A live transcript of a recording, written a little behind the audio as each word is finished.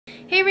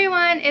Hey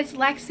everyone, it's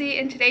Lexi.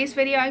 In today's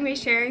video I'm going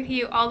to be sharing with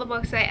you all the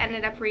books that I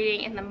ended up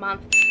reading in the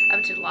month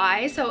of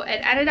July. So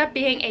it ended up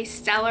being a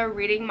stellar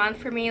reading month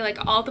for me. Like,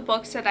 all the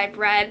books that I've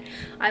read,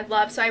 I've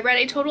loved. So I read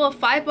a total of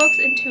 5 books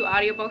and 2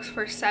 audiobooks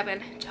for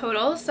 7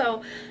 total.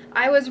 So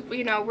I was,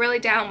 really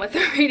down with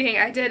the reading.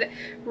 I did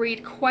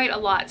read quite a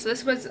lot. So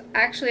this was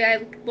actually,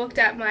 I looked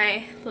at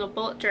my little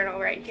bullet journal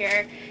right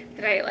here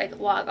that I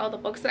log all the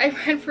books that I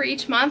read for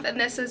each month, and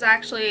this is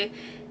actually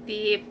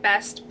the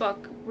best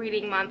book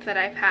reading month that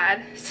I've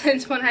had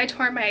since when I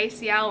tore my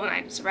ACL, and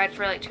I just read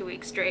for like 2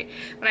 weeks straight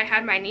when I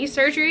had my knee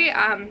surgery.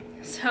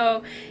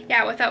 So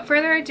yeah, without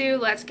further ado,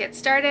 let's get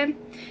started.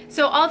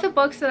 So all the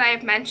books that I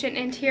have mentioned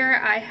in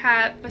here, I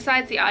have,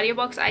 besides the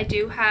audiobooks, I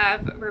do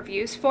have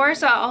reviews for,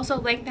 so I'll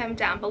also link them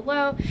down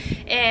below,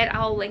 and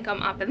I'll link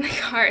them up in the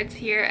cards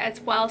here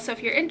as well. So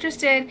if you're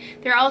interested,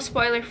 they're all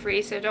spoiler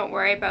free, so don't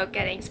worry about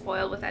getting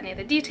spoiled with any of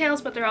the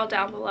details, but they're all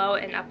down below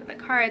and up in the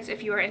cards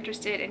if you are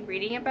interested in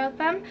reading about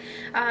them.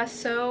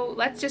 So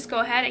let's just go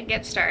ahead and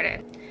get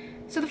started.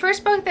 So the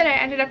first book that I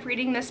ended up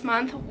reading this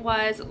month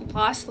was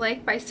Lost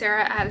Lake by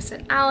Sarah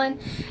Addison Allen,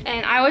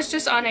 and I was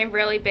just on a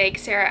really big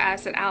Sarah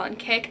Addison Allen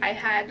kick. I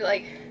had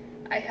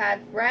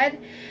read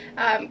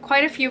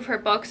quite a few of her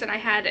books, and I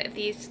had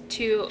these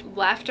 2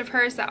 left of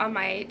hers that on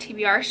my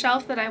TBR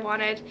shelf that I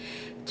wanted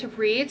to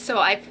read. So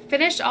I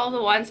finished all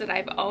the ones that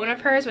I've owned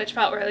of hers, which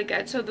felt really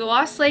good. So The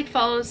Lost Lake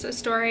follows the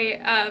story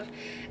of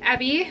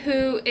Abby,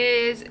 who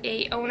is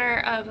a owner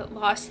of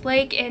Lost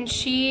Lake, and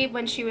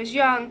when she was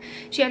young,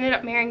 she ended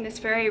up marrying this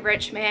very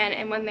rich man,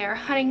 and when they're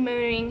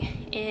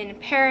honeymooning in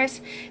Paris,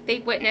 they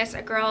witness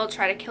a girl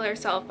try to kill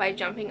herself by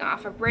jumping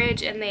off a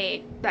bridge, and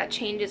that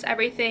changes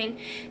everything.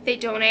 They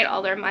donate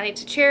all their money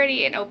to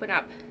charity and open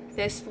up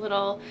this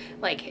little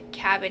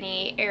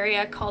cabin-y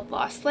area called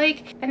Lost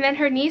Lake. And then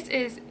her niece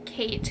is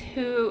Kate,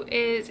 who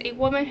is a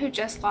woman who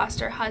just lost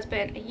her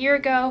husband a year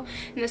ago.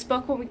 In this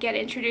book, when we get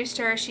introduced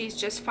to her, she's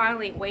just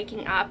finally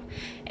waking up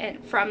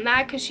and from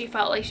that, because she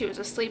felt like she was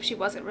asleep, she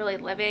wasn't really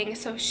living.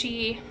 So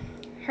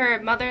her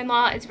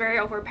mother-in-law is very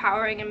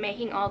overpowering and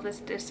making all these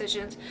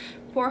decisions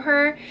for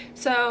her.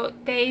 So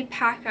they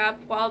pack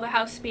up. While the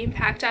house is being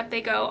packed up,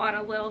 they go on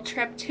a little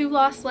trip to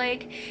Lost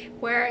Lake,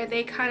 where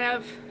they kind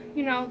of,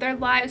 their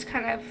lives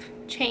kind of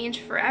change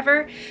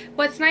forever.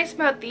 What's nice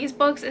about these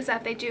books is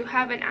that they do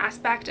have an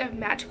aspect of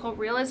magical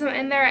realism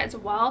in there as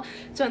well.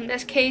 So in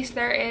this case,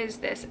 there is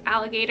this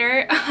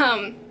alligator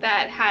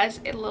that has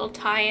a little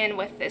tie-in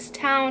with this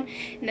town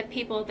and the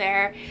people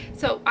there.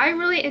 So I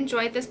really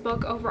enjoyed this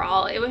book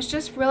overall. It was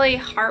just really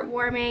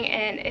heartwarming,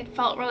 and it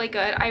felt really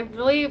good. I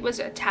really was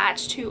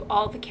attached to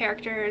all the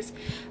characters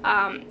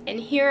in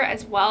here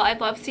as well. I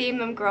love seeing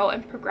them grow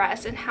and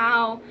progress, and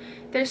how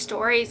their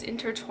stories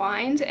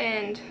intertwined,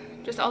 and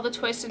just all the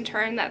twists and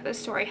turns that this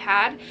story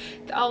had.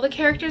 All the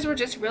characters were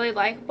just really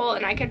likable,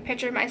 and I could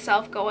picture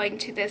myself going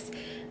to this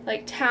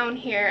town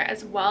here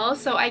as well.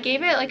 So I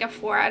gave it a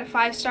 4 out of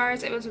 5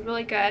 stars. It was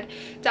really good.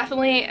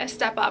 Definitely a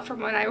step up from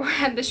when I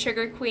read The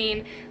Sugar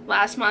Queen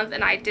last month,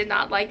 and I did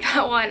not like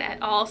that one at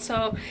all.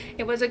 So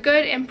it was a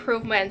good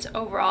improvement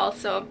overall.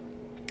 So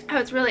I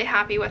was really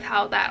happy with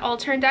how that all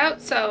turned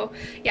out. So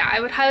yeah,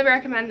 I would highly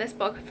recommend this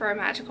book for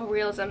magical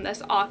realism,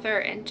 this author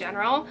in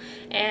general,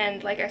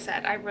 and like I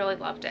said, I really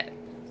loved it.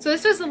 So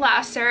this was the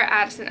last Sarah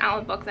Addison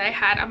Allen book that I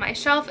had on my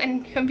shelf,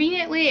 and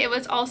conveniently it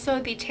was also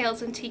the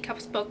Tales and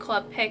Teacups book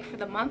club pick for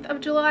the month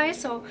of July,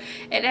 so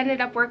it ended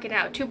up working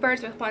out. 2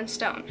 birds with 1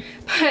 stone.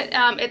 But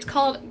it's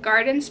called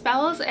Garden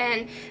Spells,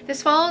 and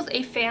this follows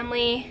a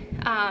family,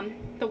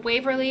 the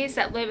Waverleys,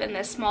 that live in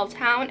this small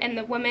town, and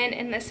the women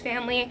in this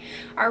family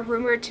are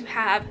rumored to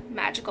have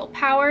magical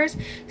powers.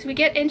 So we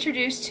get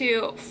introduced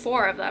to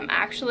 4 of them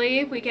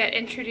actually. We get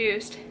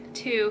introduced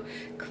to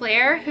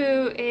Claire,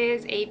 who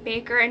is a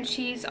baker, and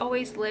she's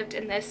always lived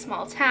in this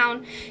small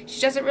town.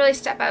 She doesn't really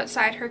step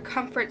outside her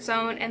comfort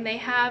zone, and they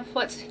have,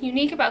 what's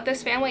unique about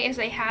this family is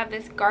they have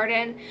this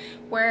garden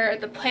where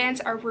the plants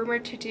are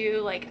rumored to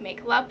do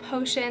make love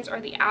potions,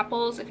 or the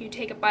apples, if you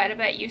take a bite of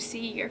it, you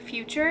see your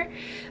future.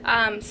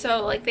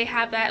 So they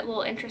have that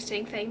little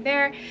interesting thing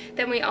there.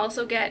 Then we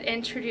also get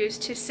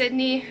introduced to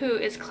Sydney, who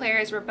is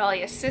Claire's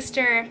rebellious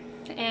sister,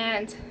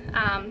 and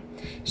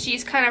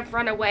she's kind of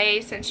run away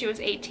since she was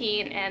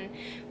 18, and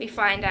we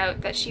find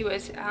out that she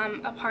was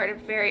a part of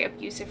a very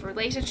abusive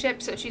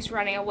relationship, so she's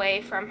running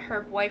away from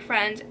her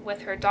boyfriend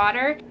with her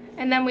daughter.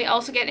 And then we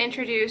also get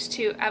introduced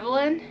to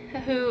Evelyn,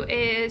 who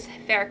is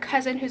their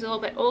cousin, who's a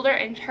little bit older,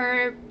 and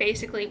her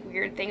basically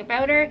weird thing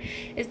about her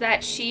is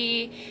that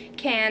she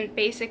can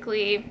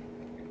basically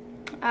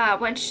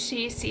when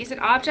she sees an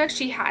object,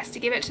 she has to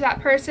give it to that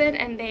person,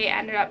 and they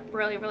ended up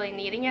really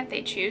needing it.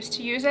 They choose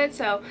to use it,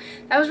 so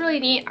that was really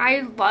neat.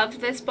 I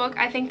loved this book.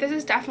 I think this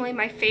is definitely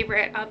my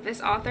favorite of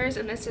this author's,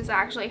 and this is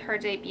actually her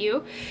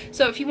debut.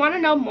 So if you want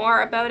to know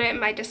more about it and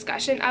my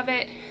discussion of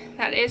it,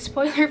 that is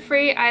spoiler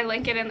free. I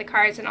link it in the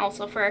cards, and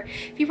also for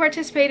if you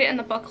participated in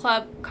the book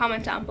club,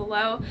 comment down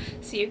below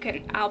so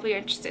I'll be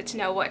interested to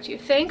know what you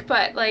think.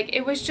 But like,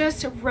 it was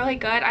just really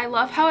good. I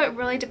love how it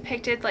really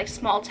depicted like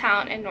small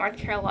town in North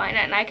Carolina,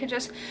 and I could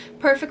just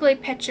perfectly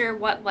picture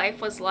what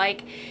life was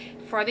like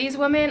for these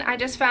women. I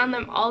just found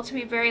them all to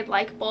be very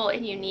likable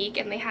and unique,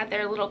 and they had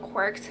their little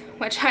quirks,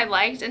 which I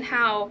liked, and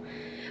how,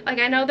 like,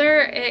 I know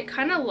it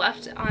kind of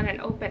left on an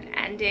open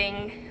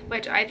ending,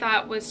 which I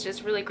thought was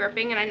just really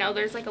gripping, and I know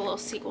there's like a little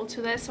sequel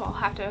to this, so I'll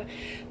have to,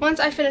 once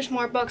I finish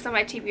more books on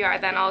my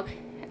TBR, then I'll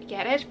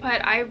get it.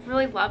 But I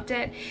really loved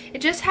it. It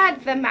just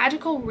had the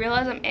magical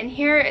realism in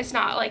here. It's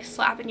not like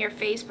slap in your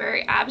face,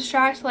 very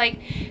abstract like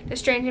The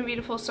Strange and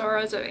Beautiful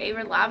Sorrows of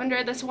Ava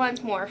Lavender. This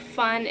one's more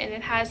fun, and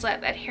it has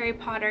like that Harry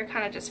Potter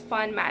kind of just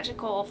fun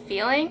magical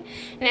feeling,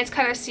 and it's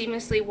kind of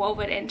seamlessly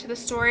woven into the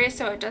story,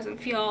 so it doesn't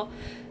feel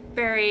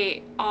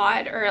very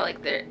odd, or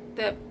like the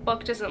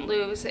book doesn't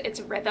lose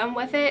its rhythm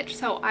with it.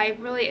 So I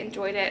really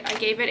enjoyed it. I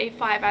gave it a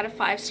 5 out of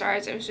 5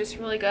 stars. It was just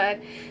really good.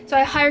 So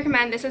I highly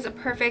recommend. This is a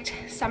perfect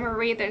summer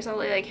read. There's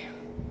only like,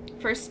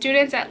 for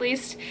students at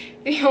least,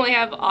 we only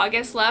have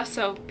August left,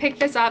 so pick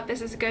this up.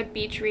 This is a good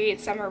beach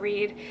read, summer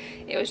read.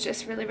 It was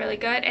just really, really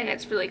good, and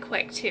it's really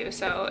quick too,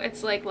 so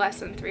it's like less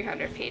than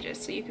 300 pages,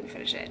 so you can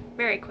finish it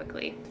very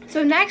quickly.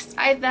 So next,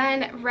 I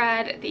then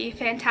read the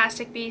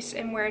Fantastic Beasts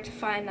and Where to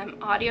Find Them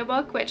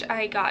audiobook, which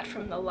I got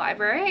from the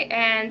library,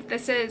 and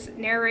this is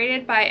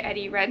narrated by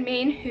Eddie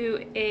Redmayne, who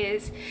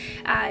is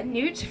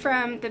Newt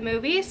from the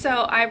movie. So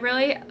I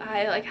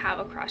like have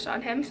a crush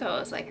on him, so I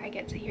was like, I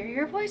get to hear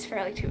your voice for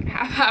like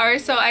 2.5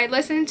 hours. So I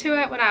listened to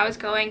it when I was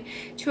going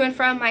to and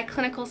from my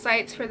clinical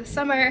sites for the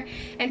summer,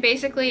 and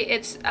basically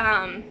it's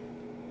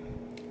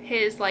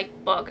his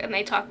like book, and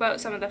they talk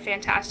about some of the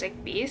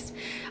Fantastic Beasts.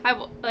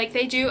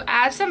 They do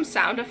add some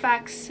sound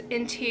effects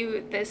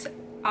into this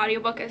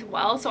audiobook as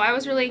well, so I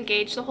was really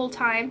engaged the whole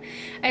time.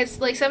 It's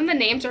like some of the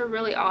names are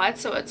really odd,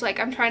 so it's like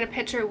I'm trying to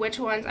picture which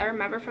ones I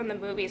remember from the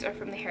movies or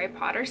from the Harry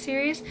Potter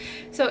series,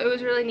 so it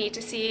was really neat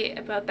to see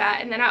about that.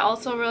 And then I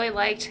also really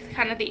liked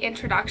kind of the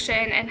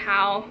introduction and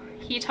how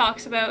he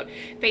talks about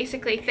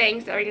basically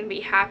things that are going to be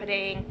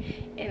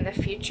happening in the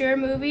future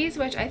movies,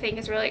 which I think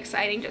is really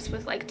exciting, just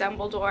with like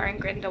Dumbledore and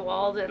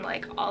Grindelwald and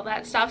like all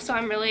that stuff. So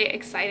I'm really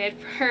excited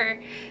for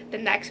the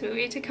next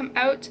movie to come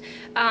out.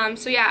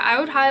 So yeah, I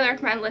would highly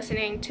recommend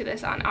listening to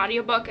this on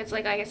audiobook. It's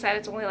like I said,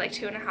 it's only like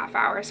 2.5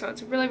 hours, so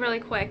it's really, really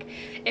quick,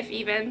 if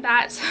even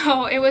that.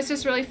 So it was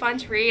just really fun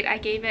to read. I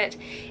gave it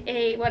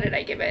a, what did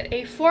I give it?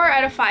 A 4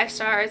 out of 5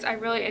 stars. I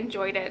really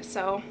enjoyed it,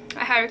 so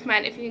I highly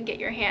recommend, if you can get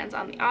your hands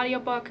on the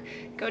audiobook,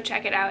 go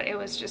check it out. It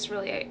was just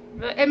really,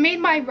 it made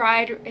my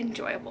ride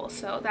enjoyable,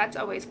 so that's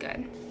always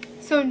good.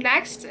 So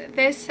next,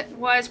 this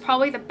was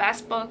probably the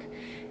best book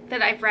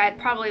that I've read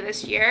probably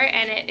this year,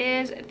 and it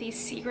is The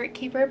Secret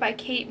Keeper by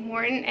Kate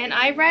Morton. And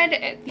I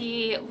read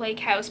The Lake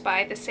House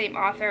by the same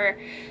author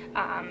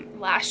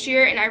last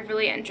year, and I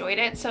really enjoyed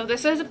it. So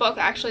this is a book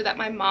actually that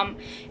my mom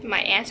and my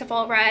aunt have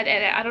all read,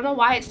 and I don't know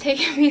why it's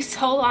taken me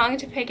so long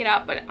to pick it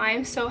up, but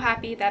I'm so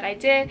happy that I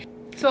did.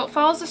 So it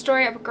follows the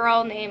story of a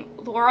girl named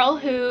Laurel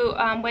who,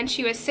 when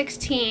she was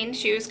 16,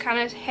 she was kind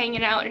of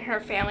hanging out in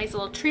her family's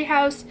little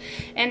treehouse,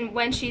 and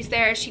when she's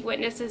there, she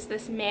witnesses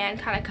this man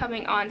kind of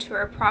coming onto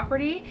her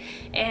property,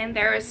 and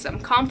there is some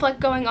conflict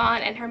going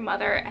on, and her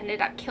mother ended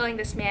up killing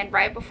this man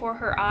right before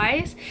her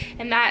eyes,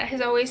 and that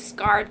has always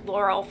scarred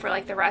Laurel for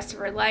like the rest of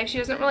her life. She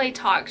doesn't really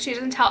talk, she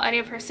doesn't tell any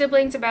of her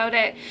siblings about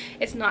it,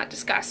 it's not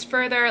discussed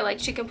further, like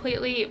she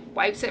completely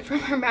wipes it from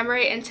her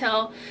memory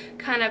until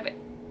kind of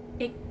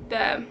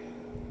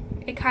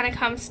it kind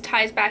of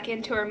ties back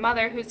into her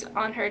mother, who's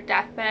on her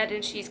deathbed,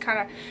 and she's kind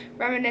of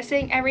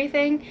reminiscing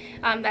everything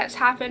that's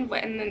happened,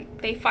 and then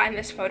they find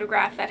this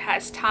photograph that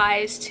has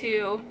ties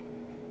to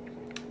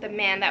the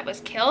man that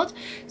was killed.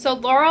 So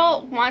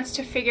Laurel wants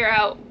to figure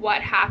out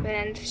what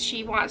happened.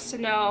 She wants to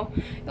know,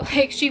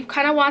 like, she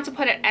kind of wants to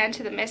put an end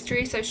to the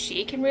mystery so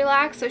she can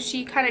relax. So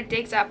she kind of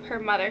digs up her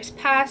mother's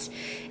past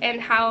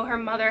and how her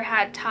mother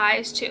had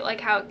ties to,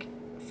 like, how.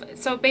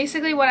 So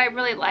basically what I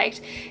really liked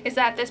is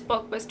that this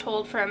book was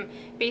told from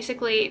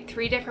basically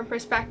 3 different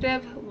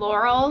perspectives.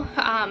 Laurel,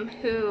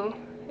 who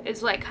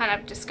is like kind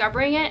of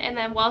discovering it, and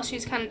then while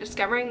she's kind of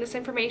discovering this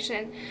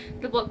information,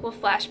 the book will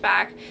flash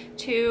back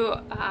to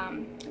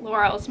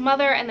Laurel's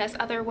mother and this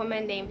other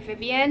woman named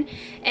Vivian.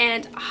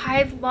 And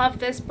I love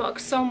this book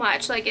so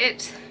much. Like,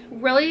 it's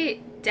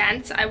really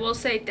dense, I will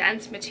say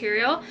dense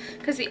material,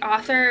 because the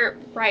author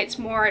writes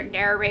more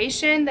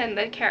narration than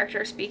the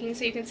character speaking,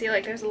 so you can see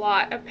like there's a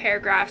lot of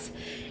paragraphs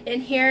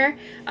in here.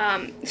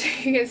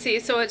 You can see,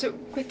 so it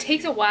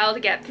takes a while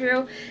to get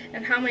through.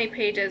 And how many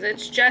pages?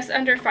 It's just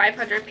under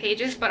 500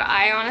 pages, but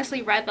I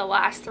honestly read the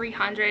last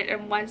 300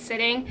 in one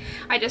sitting.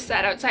 I just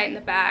sat outside in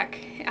the back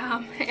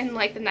in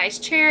like the nice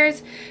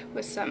chairs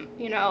with some,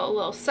 you know, a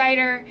little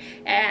cider,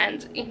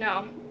 and, you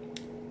know,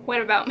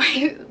 went about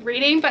my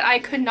reading, but I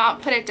could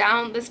not put it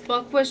down. This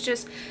book was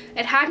just,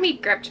 it had me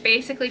gripped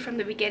basically from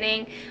the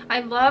beginning.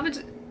 I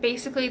loved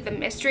basically the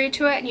mystery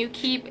to it, and you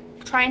keep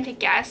trying to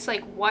guess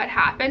like what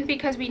happened,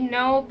 because we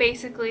know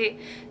basically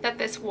that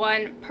this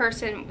one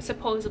person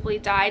supposedly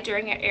died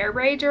during an air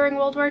raid during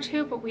World War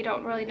II, but we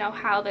don't really know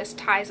how this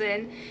ties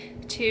in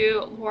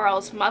to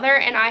Laurel's mother.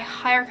 And I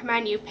highly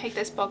recommend you pick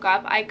this book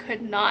up. I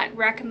could not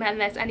recommend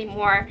this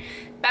anymore.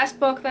 Best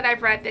book that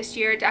I've read this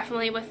year,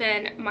 definitely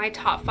within my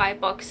top 5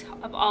 books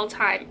of all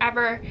time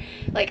ever.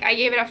 Like, I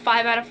gave it a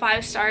 5 out of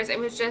 5 stars. It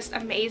was just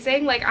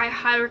amazing. Like, I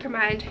highly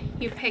recommend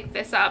you pick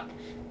this up.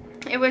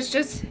 It was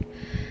just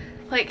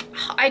like,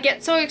 I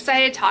get so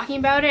excited talking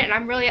about it, and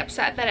I'm really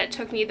upset that it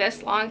took me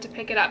this long to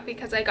pick it up,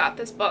 because I got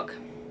this book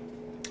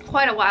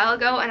quite a while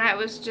ago and I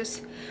was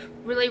just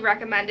really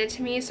recommended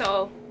to me.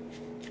 So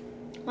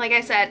like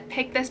I said,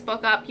 pick this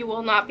book up. You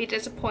will not be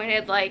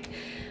disappointed. Like,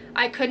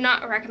 I could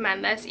not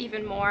recommend this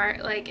even more.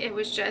 Like, it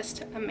was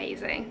just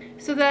amazing.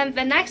 So then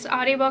the next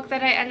audiobook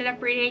that I ended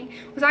up reading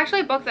was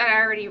actually a book that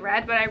I already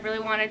read, but I really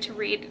wanted to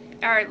read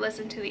or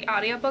listen to the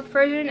audiobook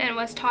version, and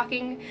was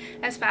Talking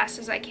as Fast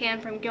as I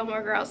Can from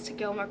Gilmore Girls to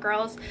Gilmore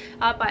Girls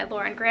by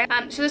Lauren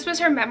Grant. So this was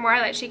her memoir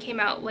that she came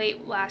out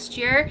late last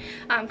year,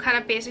 kind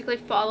of basically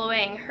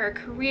following her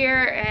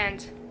career,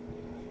 and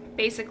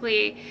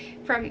basically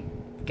from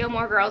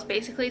Gilmore Girls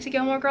basically to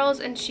Gilmore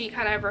Girls, and she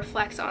kind of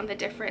reflects on the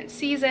different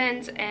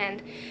seasons,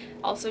 and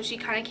also she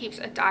kind of keeps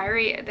a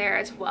diary there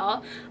as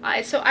well.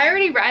 So I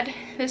already read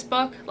this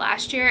book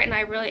last year and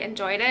I really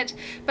enjoyed it,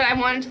 but I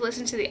wanted to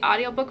listen to the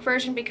audiobook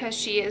version because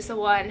she is the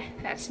one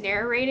that's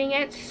narrating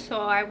it,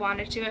 so I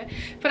wanted to.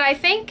 But I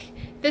think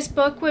this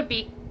book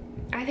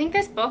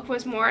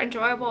was more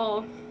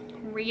enjoyable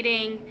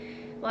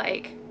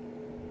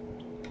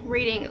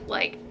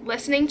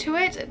listening to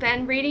it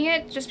than reading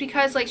it, just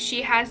because like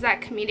she has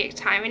that comedic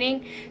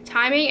timing,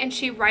 and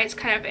she writes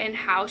kind of in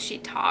how she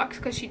talks,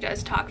 because she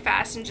does talk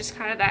fast, and just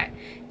kind of that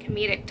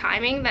comedic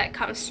timing that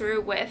comes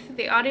through with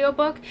the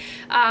audiobook.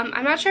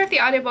 I'm not sure if the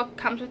audiobook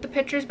comes with the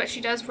pictures, but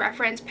she does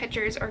reference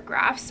pictures or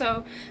graphs,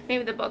 so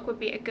maybe the book would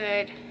be a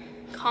good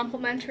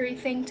complimentary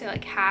thing to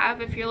like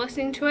have if you're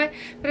listening to it.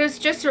 But it's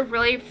just a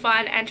really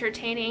fun,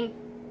 entertaining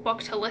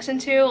book to listen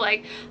to.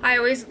 Like, I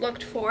always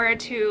looked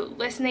forward to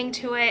listening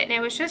to it, and it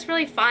was just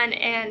really fun,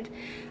 and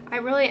I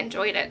really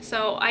enjoyed it.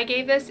 So I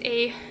gave this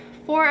a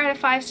 4 out of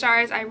 5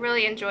 stars. I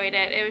really enjoyed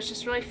it. It was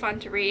just really fun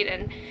to read,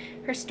 and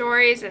her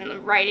stories and the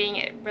writing,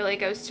 it really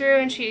goes through,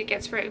 and she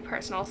gets very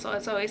personal, so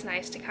it's always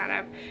nice to kind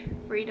of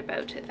read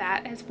about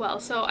that as well.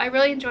 So I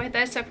really enjoyed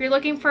this. So if you're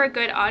looking for a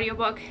good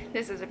audiobook,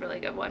 this is a really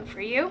good one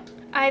for you.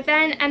 I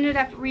then ended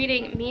up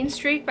reading Mean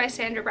Streak by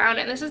Sandra Brown,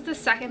 and this is the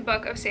second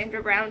book of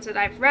Sandra Brown's that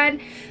I've read.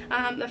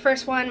 The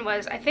first one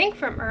was, I think,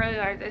 from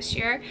earlier this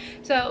year.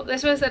 So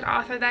this was an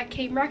author that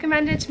came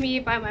recommended to me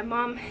by my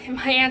mom and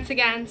my aunts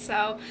again.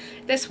 So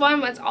this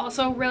one was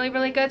also really,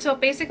 really good. So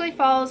it basically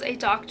follows a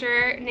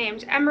doctor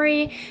named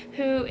Emery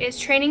who is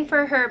training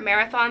for her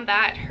marathon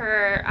that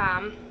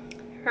her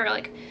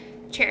like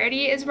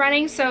charity is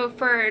running. So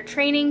for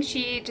training,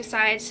 she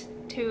decides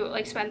to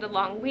like spend a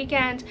long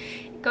weekend,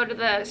 go to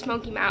the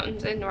Smoky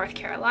Mountains in North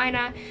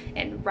Carolina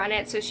and run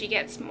it, so she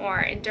gets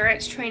more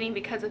endurance training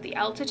because of the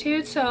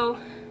altitude. So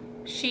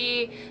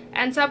she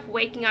ends up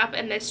waking up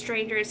in this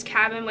stranger's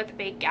cabin with a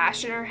big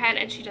gash in her head,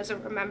 and she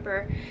doesn't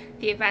remember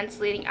the events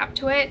leading up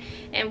to it.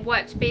 And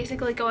what's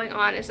basically going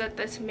on is that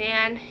this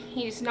man,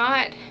 he's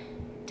not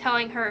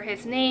telling her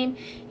his name,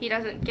 he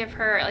doesn't give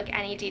her like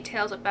any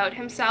details about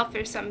himself.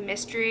 There's some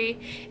mystery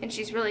and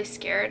she's really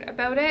scared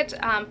about it,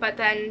 but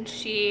then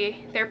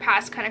their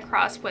paths kind of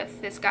cross with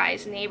this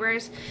guy's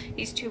neighbors,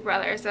 these two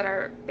brothers that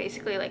are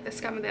basically like the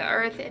scum of the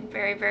earth and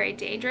very, very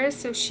dangerous.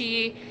 So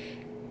she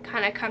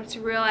kind of comes to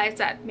realize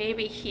that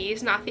maybe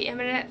he's not the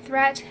imminent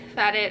threat,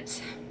 that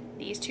it's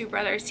these two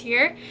brothers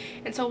here.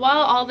 And so while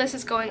all this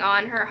is going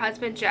on, her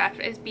husband Jeff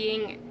is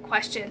being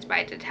questioned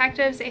by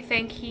detectives. They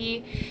think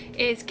he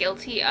is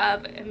guilty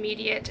of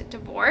immediate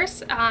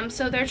divorce.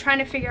 So they're trying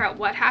to figure out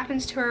what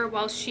happens to her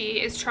while she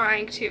is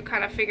trying to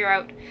kind of figure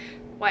out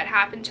what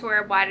happened to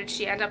her. Why did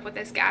she end up with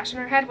this gash in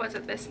her head? Was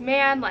it this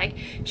man? Like,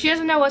 she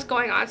doesn't know what's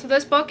going on. So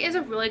this book is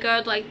a really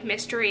good like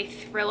mystery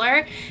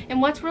thriller,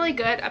 and what's really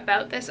good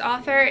about this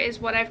author is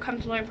what I've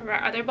come to learn from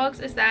her other books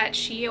is that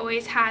she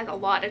always has a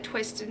lot of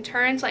twists and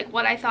turns. Like,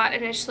 what I thought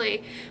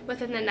initially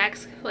within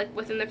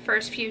the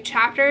first few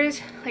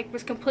chapters like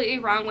was completely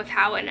wrong with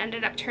how it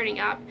ended up turning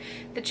up.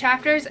 The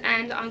chapters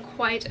end on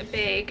quite a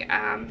big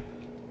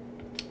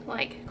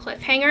like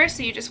cliffhanger,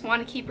 so you just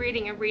want to keep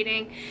reading and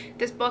reading.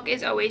 This book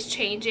is always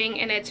changing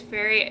and it's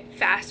very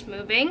fast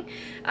moving.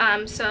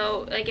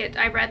 So like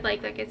I read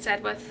like it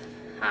said with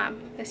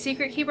The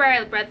Secret Keeper,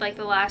 I read like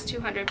the last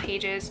 200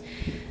 pages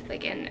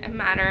like in a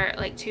matter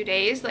like 2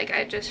 days. Like,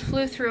 I just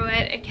flew through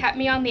it. It kept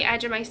me on the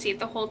edge of my seat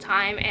the whole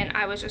time, and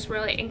I was just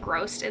really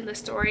engrossed in the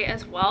story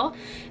as well,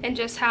 and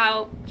just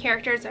how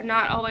characters are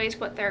not always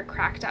what they're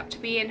cracked up to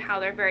be and how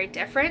they're very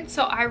different.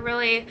 So I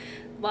really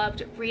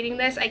loved reading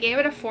this. I gave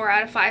it a 4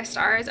 out of 5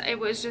 stars. It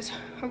was just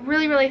a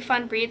really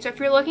fun read. So if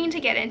you're looking to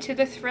get into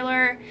the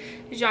thriller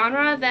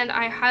genre, then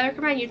I highly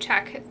recommend you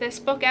check this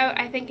book out.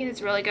 I think it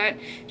is really good.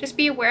 Just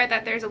be aware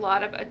that there's a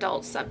lot of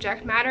adult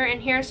subject matter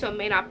in here, so it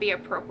may not be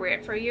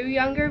appropriate for you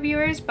younger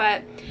viewers,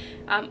 but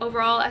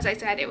overall, as I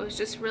said, it was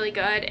just really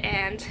good,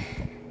 and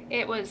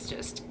it was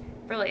just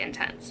really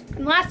intense.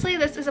 And lastly,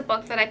 this is a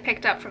book that I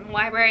picked up from the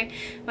library.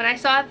 When I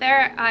saw it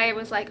there, I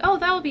was like, oh,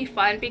 that would be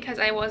fun, because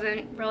I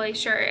wasn't really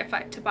sure if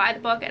to buy the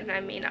book and I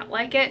may not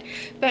like it.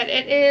 But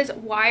it is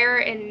Wire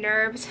and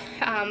Nerves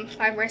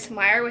by Marissa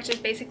Meyer, which is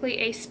basically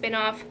a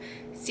spin-off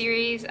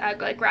series,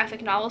 like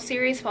graphic novel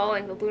series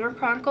following the Lunar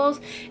Chronicles.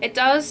 It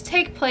does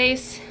take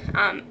place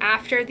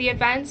after the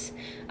events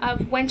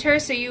of Winter,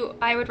 so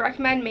I would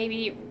recommend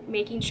maybe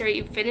making sure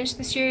you finish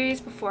the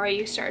series before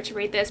you start to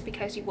read this,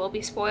 because you will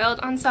be spoiled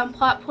on some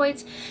plot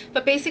points.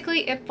 But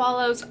basically it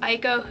follows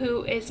Aiko,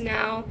 who is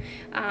now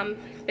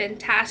been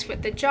tasked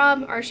with the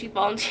job, or she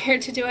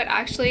volunteered to do it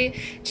actually,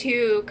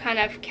 to kind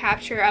of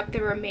capture up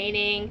the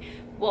remaining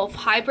wolf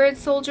hybrid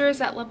soldiers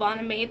that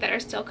Levana made that are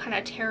still kind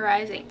of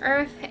terrorizing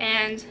Earth,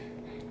 and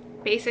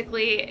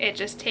basically it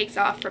just takes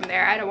off from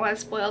there. I don't want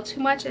to spoil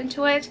too much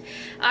into it,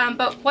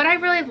 but what I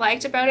really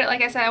liked about it,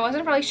 like I said, I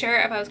wasn't really sure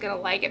if I was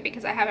gonna like it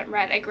because I haven't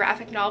read a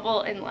graphic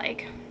novel in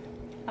like,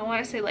 I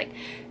want to say like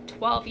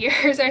 12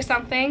 years or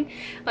something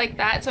like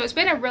that, so it's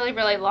been a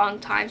really long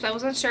time, so I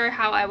wasn't sure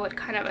how I would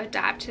kind of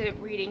adapt to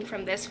reading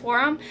from this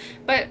forum.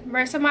 But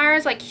Marissa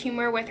Meyer's like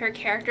humor with her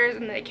characters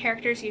and the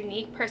characters'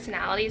 unique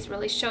personalities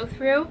really show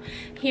through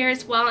here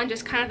as well, and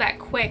just kind of that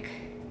quick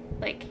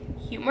like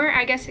humor,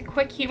 I guess,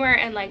 quick humor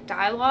and like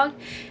dialogue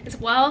as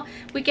well.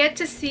 We get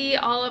to see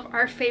all of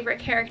our favorite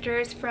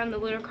characters from the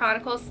Lunar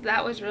Chronicles, so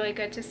that was really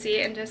good to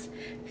see. And just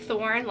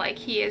Thorn, like,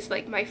 he is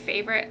like my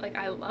favorite, like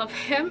I love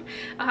him,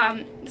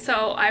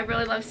 so I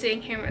really love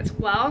seeing him as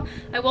well.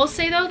 I will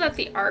say though that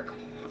the artwork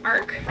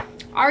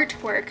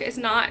is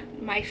not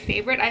my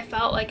favorite. I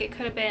felt like it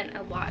could have been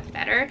a lot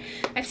better.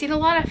 I've seen a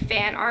lot of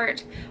fan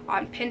art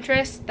on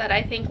Pinterest that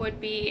I think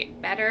would be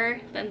better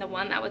than the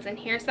one that was in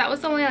here, so that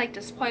was the only like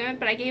disappointment,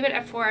 but I gave it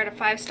a 4 out of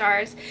 5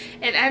 stars.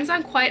 It ends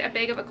on quite a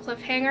big of a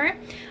cliffhanger,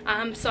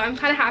 so I'm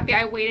kind of happy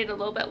I waited a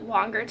little bit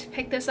longer to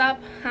pick this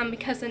up,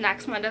 because the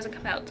next one doesn't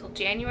come out till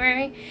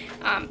January.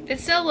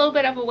 It's still a little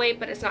bit of a wait,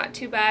 but it's not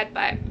too bad.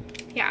 But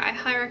yeah, I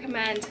highly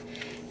recommend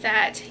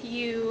that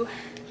you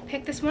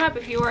pick this one up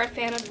if you were a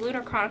fan of the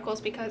Lunar Chronicles,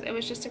 because it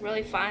was just a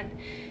really fun,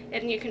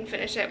 and you can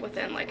finish it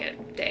within like a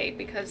day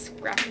because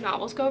graphic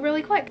novels go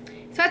really quick.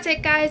 So that's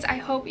it, guys. I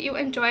hope you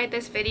enjoyed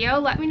this video.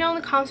 Let me know in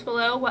the comments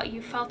below what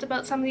you felt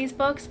about some of these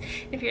books,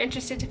 if you're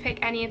interested to pick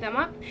any of them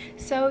up.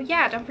 So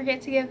yeah, don't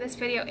forget to give this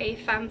video a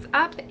thumbs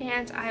up,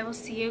 and I will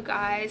see you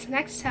guys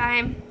next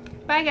time.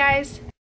 Bye, guys.